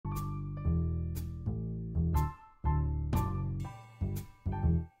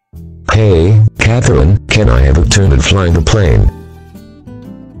can I have a turn at flying the plane?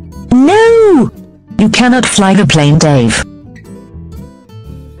 No! You cannot fly the plane, Dave.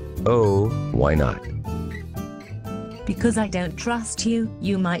 Oh, why not? Because I don't trust you.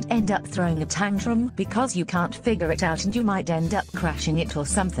 You might end up throwing a tantrum because you can't figure it out, and you might end up crashing it or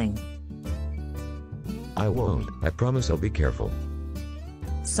something. I won't. I promise I'll be careful.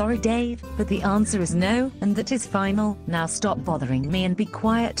 Sorry, Dave, but the answer is no, and that is final. Now stop bothering me and be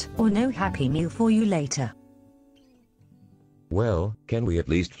quiet, or no Happy Meal for you later. Well, can we at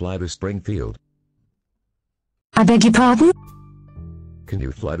least fly to Springfield? I beg your pardon? Can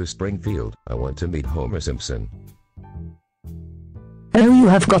you fly to Springfield? I want to meet Homer Simpson. Oh, you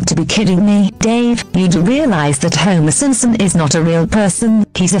have got to be kidding me, Dave. You do realize that Homer Simpson is not a real person,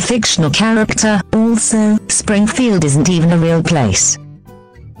 he's a fictional character. Also, Springfield isn't even a real place.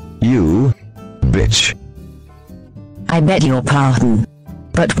 You bitch. I beg your pardon.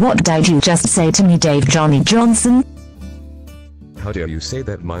 But what did you just say to me, Dave Johnny Johnson? How dare you say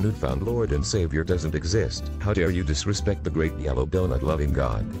that my newfound Lord and Savior doesn't exist? How dare you disrespect the great yellow donut-loving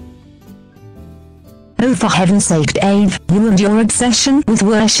God? Oh, for heaven's sake, Dave, you and your obsession with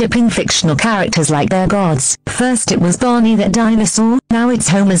worshipping fictional characters like they're gods. First it was Barney the dinosaur, now it's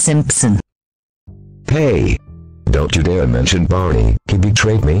Homer Simpson. Hey! Don't you dare mention Barney. He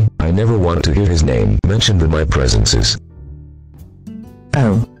betrayed me. I never want to hear his name mentioned in my presences.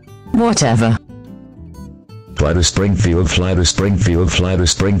 Oh. Whatever. Fly to Springfield, fly to Springfield, fly to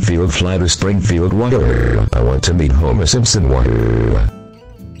Springfield, fly to Springfield, water. I want to meet Homer Simpson, water.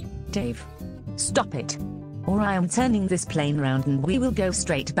 Dave. Stop it. Or I am turning this plane round and we will go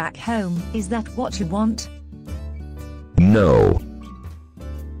straight back home. Is that what you want? No.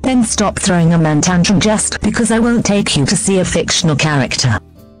 Then stop throwing a man tantrum just because I won't take you to see a fictional character.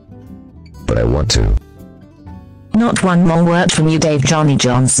 But I want to. Not one more word from you, Dave Johnny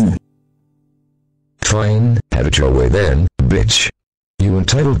Johnson. Fine, have it your way then, bitch. You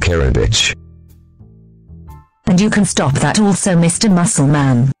entitled Karen bitch. And you can stop that also, Mr. Muscle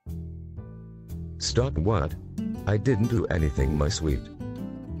Man. Stop what? I didn't do anything, my sweet.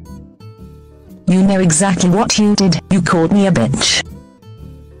 You know exactly what you did. You called me a bitch.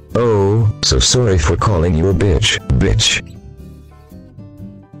 Oh, so sorry for calling you a bitch, bitch.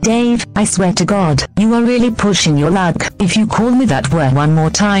 Dave, I swear to God, you are really pushing your luck. If you call me that word one more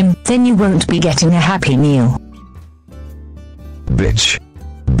time, then you won't be getting a Happy Meal. Bitch.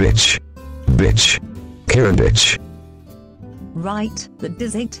 Bitch. Bitch. Karen bitch. Right, but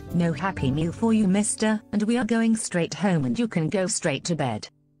does it? No Happy Meal for you, mister, and we are going straight home and you can go straight to bed.